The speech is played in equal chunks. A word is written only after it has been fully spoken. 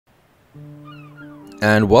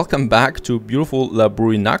And welcome back to beautiful La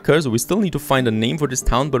Burinaca. So we still need to find a name for this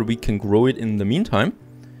town, but we can grow it in the meantime.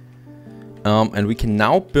 And we can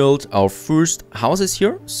now build our first houses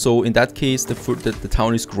here. So in that case, the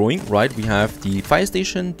town is growing, right? We have the fire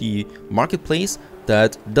station, the marketplace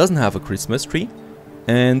that doesn't have a Christmas tree,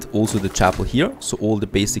 and also the chapel here. So all the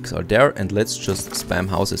basics are there, and let's just spam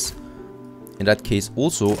houses. In that case,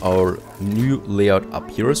 also our new layout up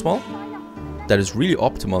here as well. That is really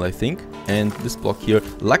optimal, I think. And this block here,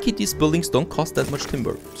 lucky these buildings don't cost that much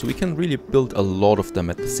timber, so we can really build a lot of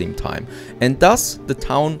them at the same time. And thus the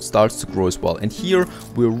town starts to grow as well. And here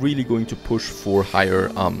we're really going to push for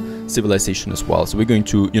higher civilization as well. So we're going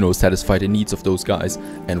to, you know, satisfy the needs of those guys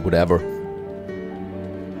and whatever.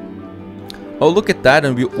 Oh, look at that,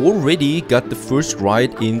 and we already got the first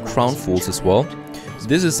ride in Crown Falls as well. So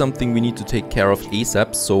this is something we need to take care of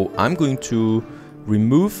ASAP. So I'm going to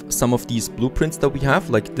remove some of these blueprints that we have,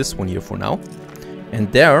 like this one here for now,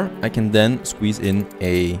 and there I can then squeeze in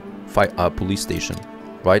a police station,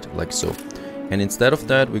 right, like so. And instead of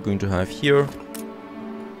that, we're going to have here,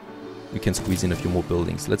 we can squeeze in a few more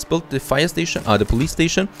buildings. Let's build the fire station, the police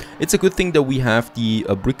station. It's a good thing that we have the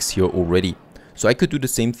bricks here already, so I could do the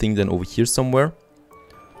same thing then over here somewhere.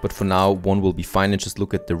 But for now, one will be fine, and just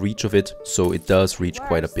look at the reach of it. So it does reach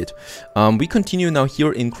quite a bit. We continue now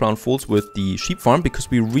here in Crown Falls with the sheep farm, because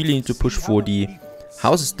we really need to push for the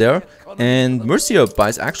houses there. And Mercia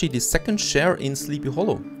buys actually the second share in Sleepy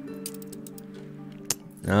Hollow.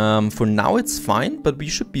 For now it's fine, but we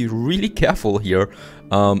should be really careful here.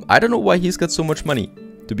 I don't know why he's got so much money,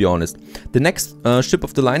 to be honest. The next ship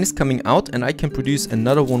of the line is coming out, and I can produce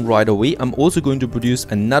another one right away. I'm also going to produce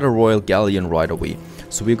another Royal Galleon right away.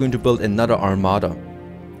 So we're going to build another armada.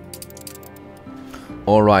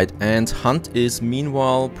 Alright, and Hunt is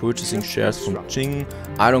meanwhile purchasing shares from Jing.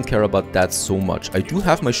 I don't care about that so much. I do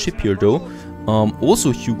have my ship here though.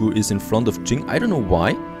 Also Hugo is in front of Jing. I don't know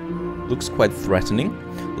why. Looks quite threatening.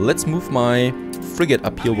 Let's move my frigate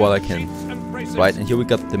up here while I can. Right, and here we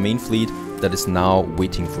got the main fleet that is now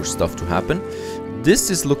waiting for stuff to happen. This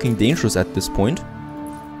is looking dangerous at this point.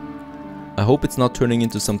 I hope it's not turning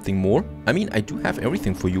into something more. I mean, I do have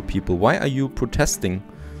everything for you people. Why are you protesting?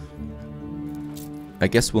 I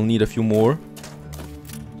guess we'll need a few more.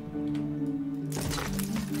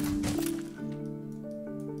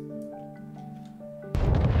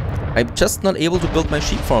 I'm just not able to build my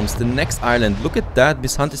sheep farms. The next island. Look at that.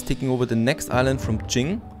 Miss Hunt is taking over the next island from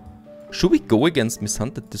Jing. Should we go against Miss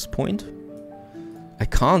Hunt at this point? I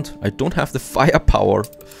can't. I don't have the firepower.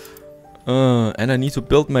 And I need to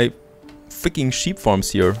build my freaking sheep farms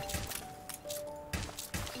here.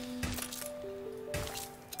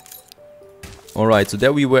 Alright, so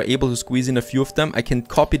there we were able to squeeze in a few of them. I can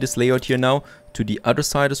copy this layout here now to the other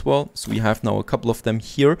side as well. So we have now a couple of them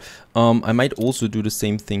here. I might also do the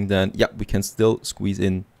same thing then. Yeah, we can still squeeze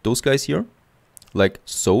in those guys here. Like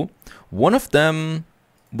so. One of them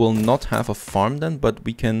will not have a farm then, but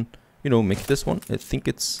we can, you know, make this one. I think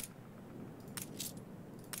it's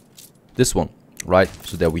this one. Right,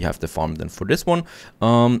 so there we have the farm then for this one.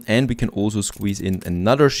 And we can also squeeze in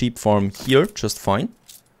another sheep farm here, just fine.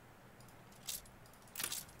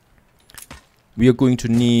 We are going to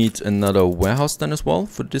need another warehouse then as well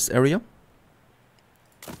for this area.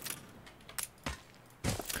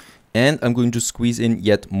 And I'm going to squeeze in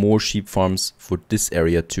yet more sheep farms for this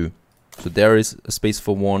area too. So there is a space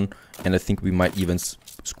for one, and I think we might even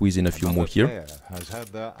squeeze in a few more here.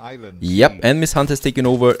 Yep, and Miss Hunt has taken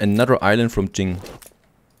over another island from Jing.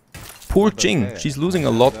 Poor Jing, she's losing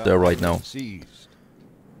a lot there right now.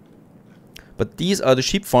 But these are the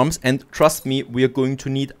sheep farms, and trust me, we are going to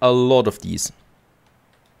need a lot of these.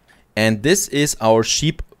 And this is our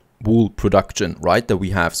sheep wool production, right, that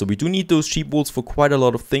we have. So we do need those sheep wools for quite a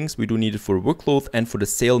lot of things. We do need it for work cloth and for the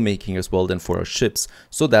sail making as well, then for our ships.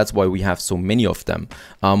 So that's why we have so many of them.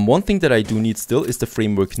 One thing that I do need still is the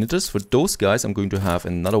framework knitters. For those guys, I'm going to have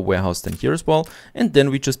another warehouse then here as well. And then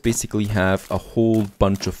we just basically have a whole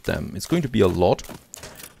bunch of them. It's going to be a lot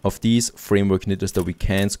of these framework knitters that we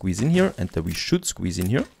can squeeze in here and that we should squeeze in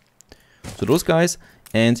here. So those guys,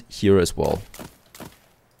 and here as well.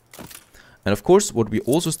 And of course, what we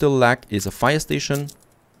also still lack is a fire station.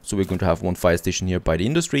 So we're going to have one fire station here by the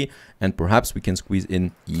industry, and perhaps we can squeeze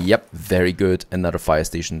in, yep, very good, another fire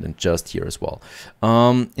station then just here as well.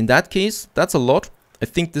 In that case, that's a lot. I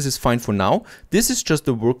think this is fine for now. This is just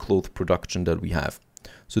the work cloth production that we have.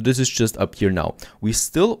 So this is just up here now. We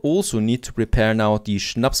still also need to prepare now the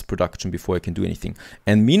schnapps production before I can do anything.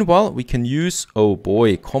 And meanwhile, we can use, oh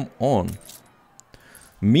boy, come on.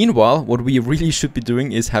 Meanwhile, what we really should be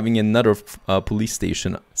doing is having another police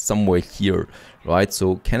station somewhere here, right?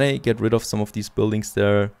 So can I get rid of some of these buildings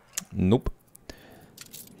there? Nope.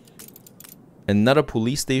 Another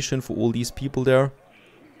police station for all these people there.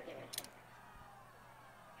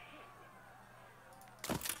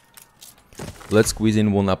 Let's squeeze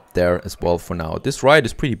in one up there as well for now. This ride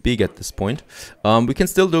is pretty big at this point. We can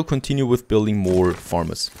still though continue with building more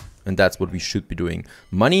farmers. And that's what we should be doing.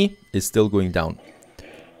 Money is still going down.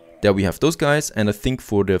 There we have those guys, and I think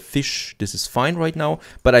for the fish this is fine right now.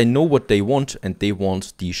 But I know what they want, and they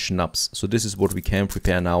want the schnapps. So this is what we can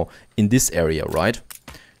prepare now in this area, right?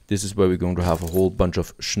 This is where we're going to have a whole bunch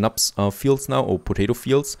of schnapps fields now, or potato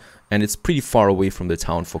fields. And it's pretty far away from the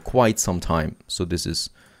town for quite some time. So this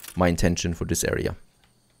is my intention for this area.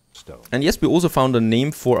 And yes, we also found a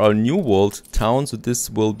name for our new world town. So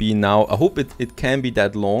this will be now, I hope it can be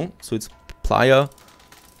that long. So it's Playa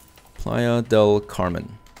del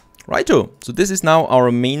Carmen. Righto, so this is now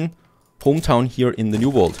our main hometown here in the new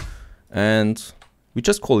world. And we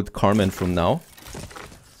just call it Carmen from now.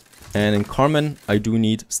 And in Carmen, I do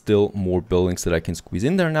need still more buildings that I can squeeze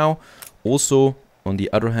in there now. Also, on the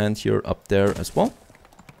other hand here, up there as well.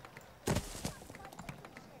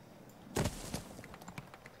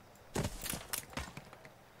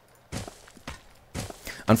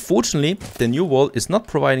 Unfortunately, the new world is not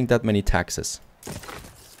providing that many taxes.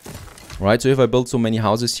 Right, so if I build so many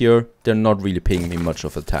houses here, they're not really paying me much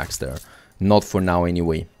of a tax there. Not for now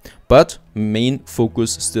anyway. But main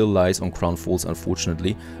focus still lies on Crown Falls,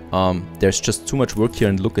 unfortunately. There's just too much work here,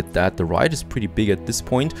 and look at that. The ride is pretty big at this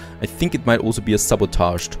point. I think it might also be a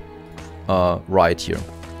sabotaged ride here.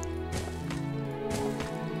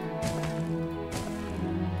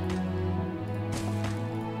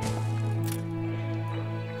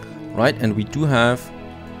 Right, and we do have...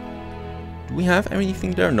 Do we have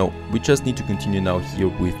anything there? No, we just need to continue now here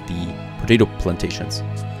with the potato plantations.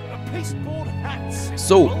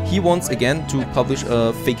 So, he wants again to publish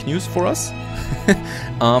fake news for us.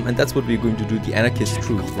 And that's what we're going to do, the Anarchist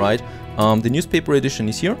Truth, right? The newspaper edition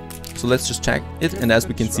is here. So let's just check it. And as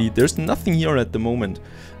we can see, there's nothing here at the moment.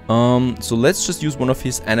 So let's just use one of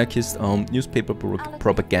his anarchist newspaper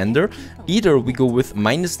propaganda. Either we go with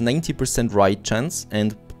minus 90% right chance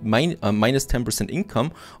and minus 10%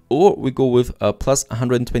 income, or we go with plus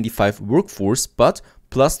 125 workforce, but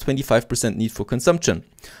plus 25% need for consumption.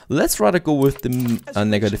 Let's rather go with the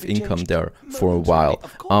negative income there for a while.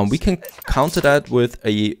 We can counter that with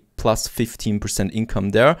a plus 15% income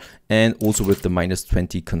there, and also with the minus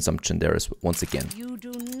 20 consumption there as once again. You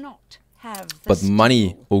do not have the but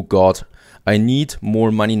money, oh god, I need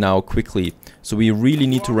more money now quickly. So we really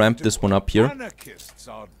need to ramp this one up here.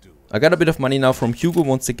 I got a bit of money now from Hugo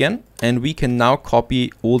once again, and we can now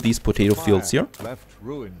copy all these potato fields here. Left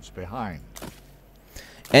ruins behind.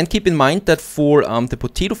 And keep in mind that for the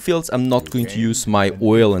potato fields, I'm not going to use my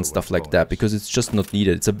oil and stuff like that, because it's just not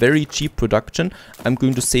needed. It's a very cheap production. I'm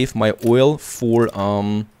going to save my oil for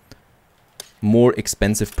more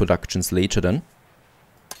expensive productions later then.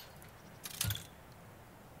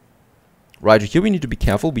 Right, here we need to be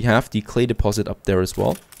careful. We have the clay deposit up there as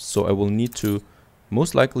well. So I will need to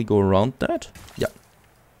most likely go around that. Yeah.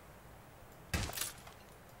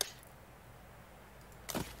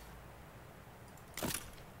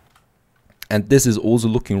 And this is also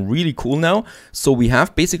looking really cool now. So we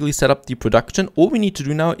have basically set up the production. All we need to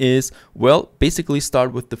do now is, well, basically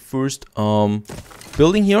start with the first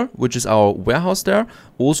building here, which is our warehouse there.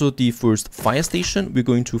 Also the first fire station. We're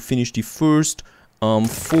going to finish the first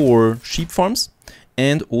 4 sheep farms.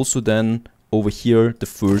 And also then over here, the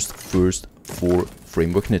first 4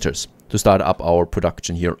 framework knitters to start up our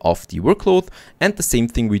production here of the workload. And the same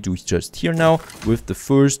thing we do just here now with the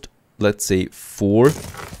first, let's say, 4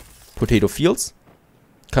 potato fields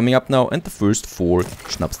coming up now, and the first 4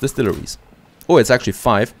 schnapps distilleries. Oh, it's actually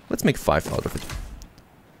 5. Let's make 5 out of it.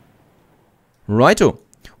 Righto.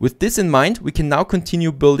 With this in mind, we can now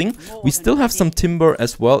continue building. We still have some timber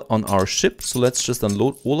as well on our ship, so let's just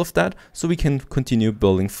unload all of that so we can continue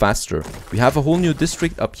building faster. We have a whole new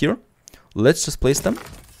district up here. Let's just place them.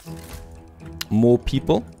 More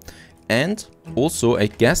people. And also, I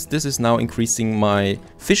guess this is now increasing my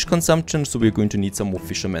fish consumption, so we're going to need some more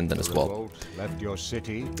fishermen then as well.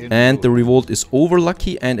 And the revolt is over,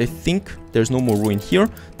 lucky, and I think there's no more ruin here.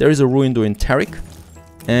 There is a ruin though in Tarik.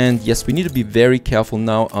 And yes, we need to be very careful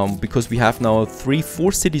now, because we have now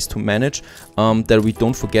 3-4 cities to manage, that we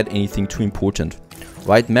don't forget anything too important.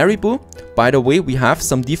 Right, Maribou. By the way, we have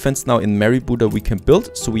some defense now in Maribou that we can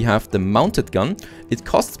build. So we have the mounted gun. It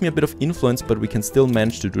costs me a bit of influence, but we can still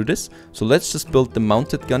manage to do this. So let's just build the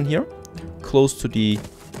mounted gun here, close to the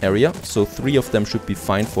area. So 3 of them should be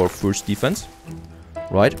fine for our first defense.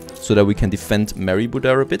 Right? So that we can defend Maribu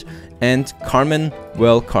there a bit. And Carmen,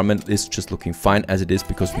 well, Carmen is just looking fine as it is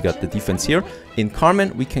because we got the defense here. In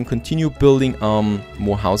Carmen, we can continue building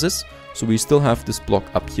more houses. So we still have this block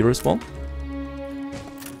up here as well.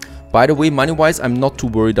 By the way, money-wise, I'm not too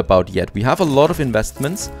worried about yet. We have a lot of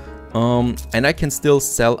investments. And I can still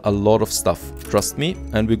sell a lot of stuff, trust me,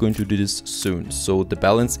 and we're going to do this soon. So the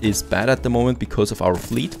balance is bad at the moment because of our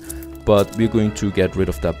fleet, but we're going to get rid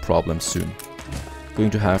of that problem soon. Going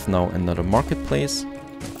to have now another marketplace.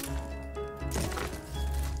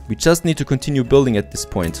 We just need to continue building at this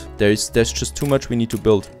point. There's just too much we need to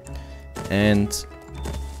build. And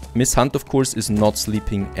Miss Hunt, of course, is not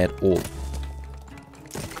sleeping at all.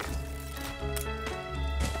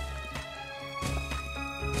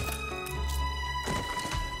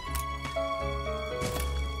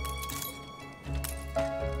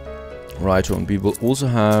 Right, and we will also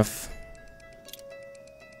have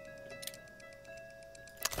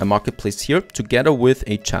a marketplace here together with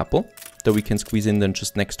a chapel that we can squeeze in then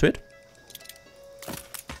just next to it.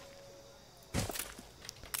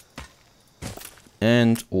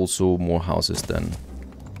 And also more houses then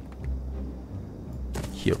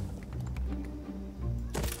here.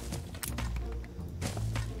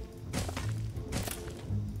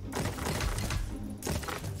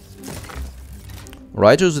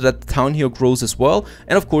 Right, so that the town here grows as well,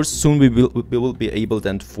 and of course soon we will be able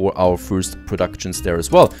then for our first productions there as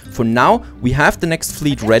well. For now we have the next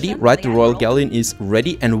fleet ready, right? The Royal Galleon is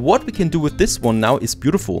ready, and what we can do with this one now is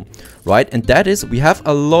beautiful, right? And that is we have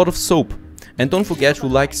a lot of soap. And don't forget, who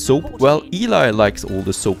likes soap? Well, Eli likes all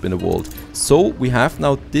the soap in the world. So we have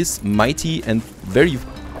now this mighty and very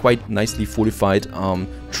quite nicely fortified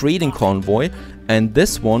trading convoy, and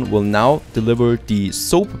this one will now deliver the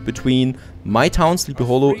soap between my town, Sleepy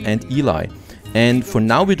Hollow, and Eli. And for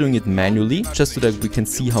now we're doing it manually, just so that we can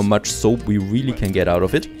see how much soap we really can get out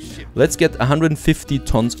of it. Let's get 150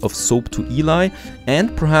 tons of soap to Eli,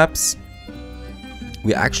 and perhaps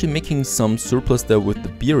we're actually making some surplus there with the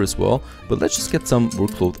beer as well, but let's just get some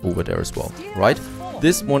workload over there as well, right?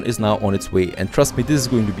 This one is now on its way, and trust me, this is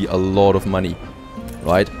going to be a lot of money,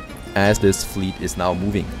 right? As this fleet is now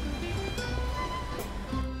moving.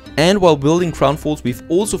 And while building Crown Falls, we've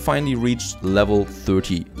also finally reached level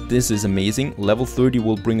 30. This is amazing. Level 30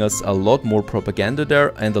 will bring us a lot more propaganda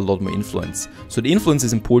there and a lot more influence. So the influence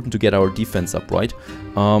is important to get our defense up, right?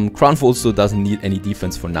 Crown Falls though doesn't need any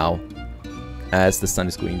defense for now, as the sun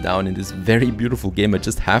is going down in this very beautiful game. I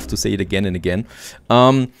just have to say it again and again.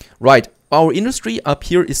 Right. Our industry up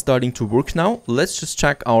here is starting to work now. Let's just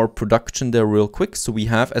check our production there real quick. So we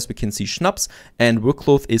have, as we can see, schnapps, and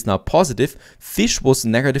workload is now positive. Fish was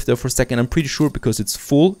negative there for a second. I'm pretty sure because it's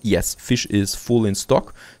full. Yes, fish is full in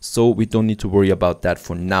stock. So we don't need to worry about that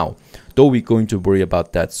for now. Though we're going to worry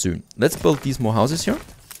about that soon. Let's build these more houses here.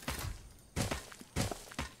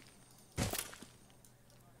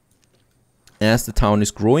 As the town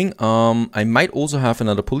is growing, I might also have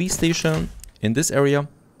another police station in this area.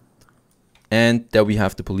 And there we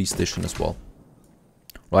have the police station as well.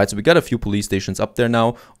 Right, so we got a few police stations up there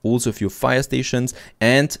now, also a few fire stations,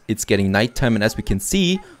 and it's getting nighttime, and as we can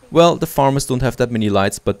see, well, the farmers don't have that many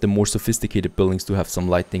lights, but the more sophisticated buildings do have some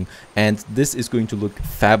lighting, and this is going to look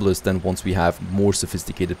fabulous then once we have more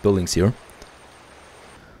sophisticated buildings here.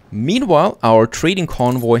 Meanwhile, our trading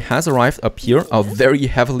convoy has arrived up here, a very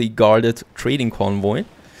heavily guarded trading convoy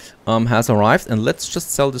has arrived, and let's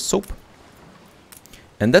just sell the soap.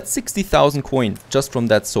 And that's 60,000 coin just from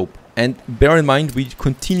that soap. And bear in mind, we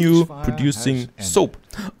continue producing soap.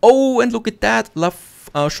 Oh, and look at that!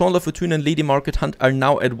 Sean Lafortune and Lady Margaret Hunt are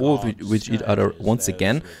now at war with each other once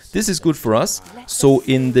again. This is good for us. So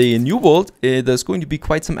in the new world, there's going to be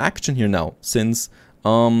quite some action here now, since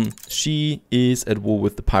she is at war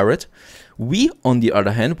with the pirate. We, on the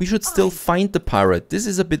other hand, we should still find the pirate. This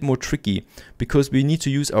is a bit more tricky, because we need to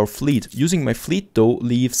use our fleet. Using my fleet, though,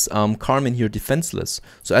 leaves Carmen here defenseless.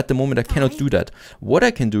 So at the moment, I cannot do that. What I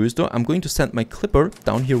can do is, though, I'm going to send my clipper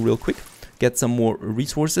down here real quick, get some more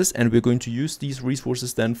resources, and we're going to use these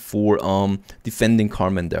resources then for defending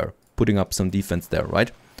Carmen there, putting up some defense there, right?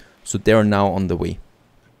 So they're now on the way.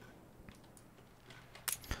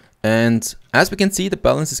 And as we can see, the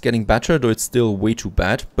balance is getting better, though it's still way too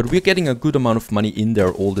bad. But we're getting a good amount of money in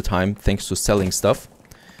there all the time, thanks to selling stuff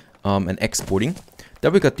and exporting.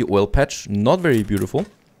 Then we got the oil patch, not very beautiful,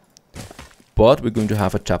 but we're going to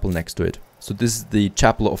have a chapel next to it. So this is the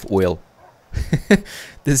chapel of oil.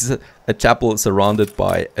 This is a chapel surrounded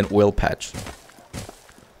by an oil patch.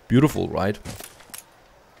 Beautiful, right?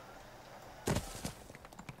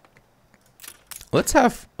 let's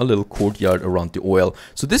have a little courtyard around the oil.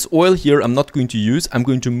 So this oil here I'm not going to use. I'm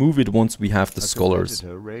going to move it once we have the scholars.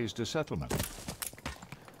 Raised a settlement.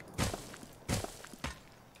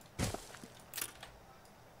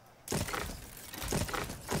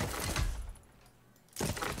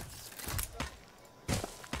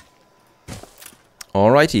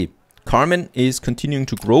 Alrighty, Carmen is continuing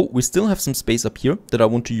to grow. We still have some space up here that I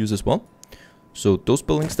want to use as well. So those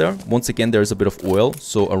buildings there, once again there's a bit of oil,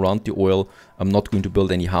 so around the oil I'm not going to build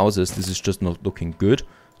any houses. This is just not looking good,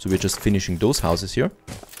 so we're just finishing those houses here.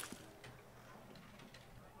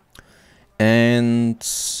 And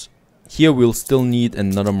here we'll still need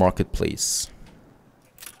another marketplace.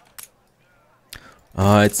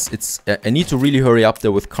 I need to really hurry up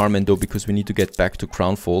there with Carmen though, because we need to get back to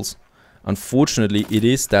Crown Falls. Unfortunately, it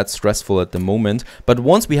is that stressful at the moment, but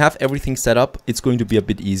once we have everything set up, it's going to be a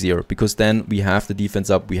bit easier, because then we have the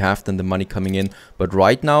defense up, we have then the money coming in, but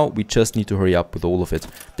right now we just need to hurry up with all of it.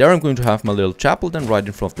 There I'm going to have my little chapel then right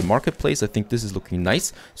in front of the marketplace. I think this is looking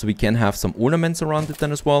nice, so we can have some ornaments around it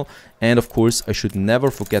then as well. And of course, I should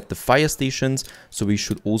never forget the fire stations, so we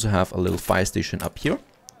should also have a little fire station up here.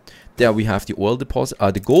 There we have the oil deposit,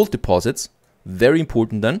 the gold deposits. Very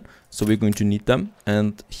important then, so we're going to need them.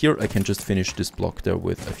 And here I can just finish this block there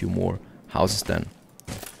with a few more houses then.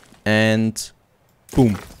 And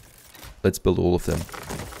boom, let's build all of them.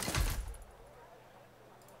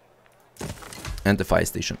 And the fire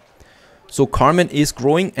station. So Carmen is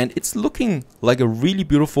growing and it's looking like a really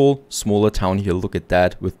beautiful smaller town here. Look at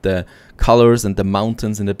that, with the colors and the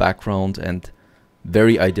mountains in the background, and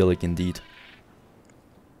very idyllic indeed.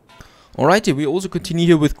 Alrighty, we also continue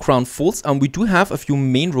here with Crown Falls, and we do have a few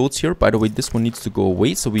main roads here. By the way, this one needs to go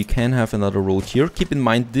away, so we can have another road here. Keep in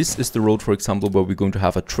mind, this is the road, for example, where we're going to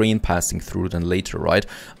have a train passing through then later, right?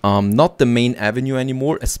 Not the main avenue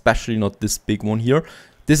anymore, especially not this big one here.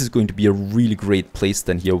 This is going to be a really great place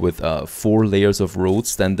then here with 4 layers of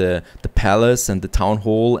roads, then the palace and the town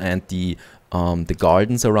hall and the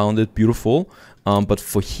gardens around it, beautiful. But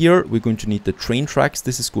for here, we're going to need the train tracks.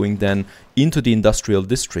 This is going then into the industrial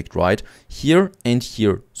district, right? Here and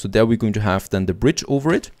here. So there we're going to have then the bridge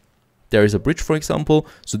over it. There is a bridge, for example.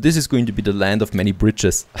 So this is going to be the land of many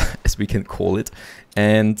bridges, as we can call it.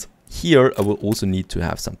 And here I will also need to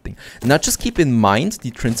have something. Now just keep in mind the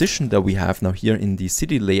transition that we have now here in the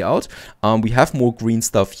city layout. We have more green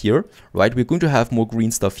stuff here, right? We're going to have more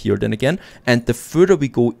green stuff here then again. And the further we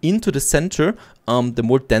go into the center, the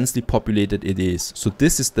more densely populated it is. So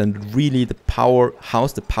this is then really the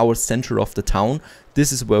powerhouse, the power center of the town.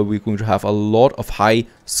 This is where we're going to have a lot of high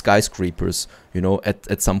skyscrapers, you know,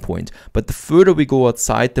 at some point. But the further we go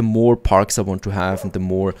outside, the more parks I want to have and the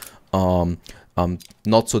more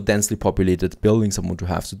not so densely populated buildings I want to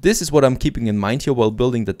have. So this is what I'm keeping in mind here while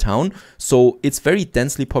building the town. So it's very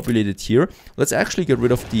densely populated here. Let's actually get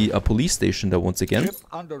rid of the police station there once again.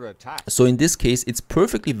 Under attack. So in this case, it's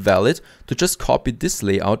perfectly valid to just copy this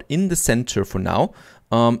layout in the center for now,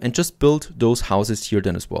 and just build those houses here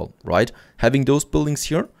then as well, right? Having those buildings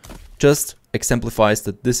here just exemplifies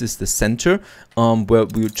that this is the center, where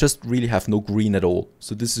we just really have no green at all.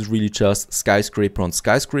 So this is really just skyscraper on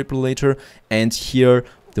skyscraper later, and here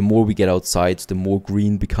the more we get outside, the more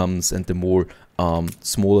green becomes and the more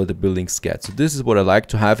smaller the buildings get. So this is what I like,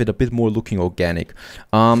 to have it a bit more looking organic.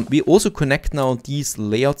 We also connect now these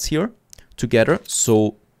layouts here together,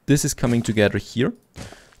 so this is coming together here.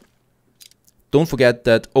 Don't forget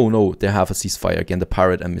that, oh no, they have a ceasefire again, the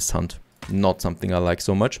pirate and Miss Hunt. Not something I like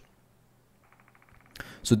so much.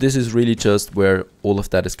 So this is really just where all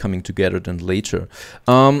of that is coming together then later.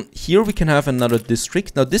 Here we can have another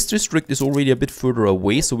district. Now this district is already a bit further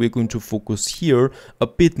away, so we're going to focus here a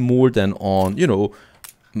bit more than on, you know,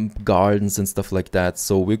 gardens and stuff like that.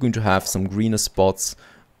 So we're going to have some greener spots,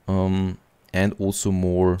 and also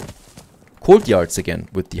more courtyards again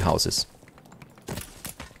with the houses.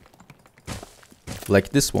 Like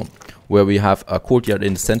this one, where we have a courtyard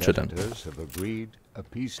in the center then. Have agreed a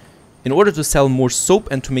peace. In order to sell more soap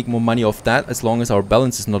and to make more money off that, as long as our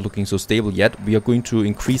balance is not looking so stable yet, we are going to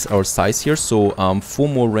increase our size here. So 4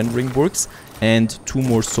 more rendering works and 2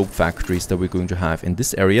 more soap factories that we're going to have in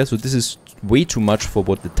this area. So this is way too much for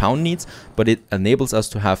what the town needs, but it enables us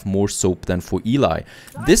to have more soap than for Eli.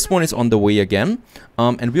 This one is on the way again,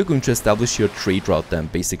 and we're going to establish here a trade route then,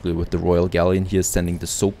 basically with the Royal Galleon here sending the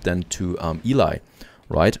soap then to Eli,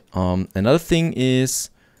 right? Another thing is,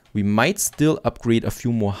 we might still upgrade a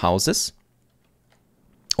few more houses.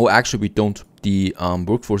 Oh, actually we don't. The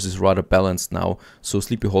workforce is rather balanced now, so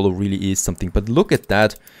Sleepy Hollow really is something. But look at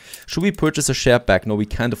that. Should we purchase a share back? No, we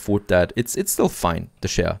can't afford that. It's still fine, the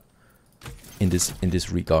share in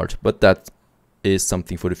this regard. But that is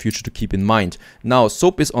something for the future to keep in mind. Now,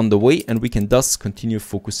 soap is on the way, and we can thus continue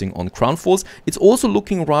focusing on Crown Falls. It's also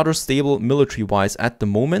looking rather stable military-wise at the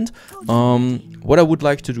moment. What I would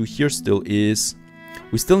like to do here still is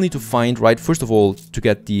we still need to find, right, first of all,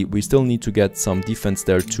 we still need to get some defense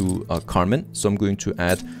there to Carmen. So I'm going to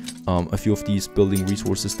add a few of these building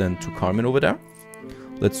resources then to Carmen over there.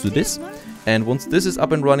 Let's do this. And once this is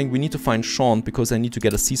up and running, we need to find Sean, because I need to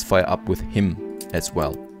get a ceasefire up with him as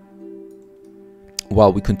well,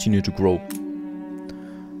 while we continue to grow.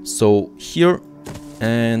 So here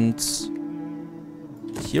and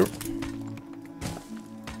here.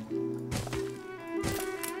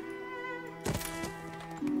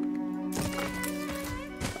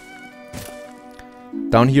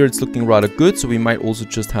 Down here it's looking rather good, so we might also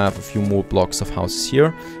just have a few more blocks of houses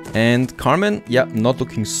here. And Carmen, yeah, not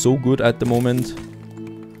looking so good at the moment.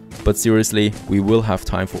 But seriously, we will have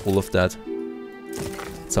time for all of that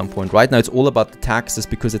at some point. Right now it's all about the taxes,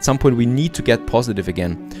 because at some point we need to get positive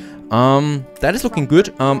again. That is looking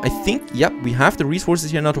good. I think, yep, we have the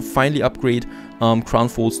resources here now to finally upgrade Crown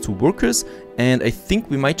Falls to workers. And I think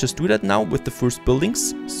we might just do that now with the first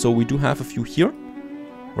buildings. So we do have a few here.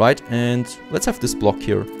 Right, and let's have this block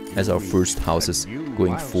here as our first houses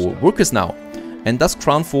going for workers now. And thus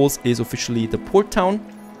Crown Falls is officially the port town.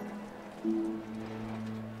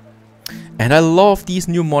 And I love these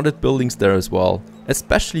new modded buildings there as well,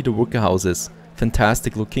 especially the worker houses.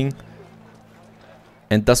 Fantastic looking.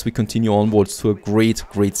 And thus we continue onwards to a great,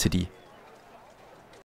 great city.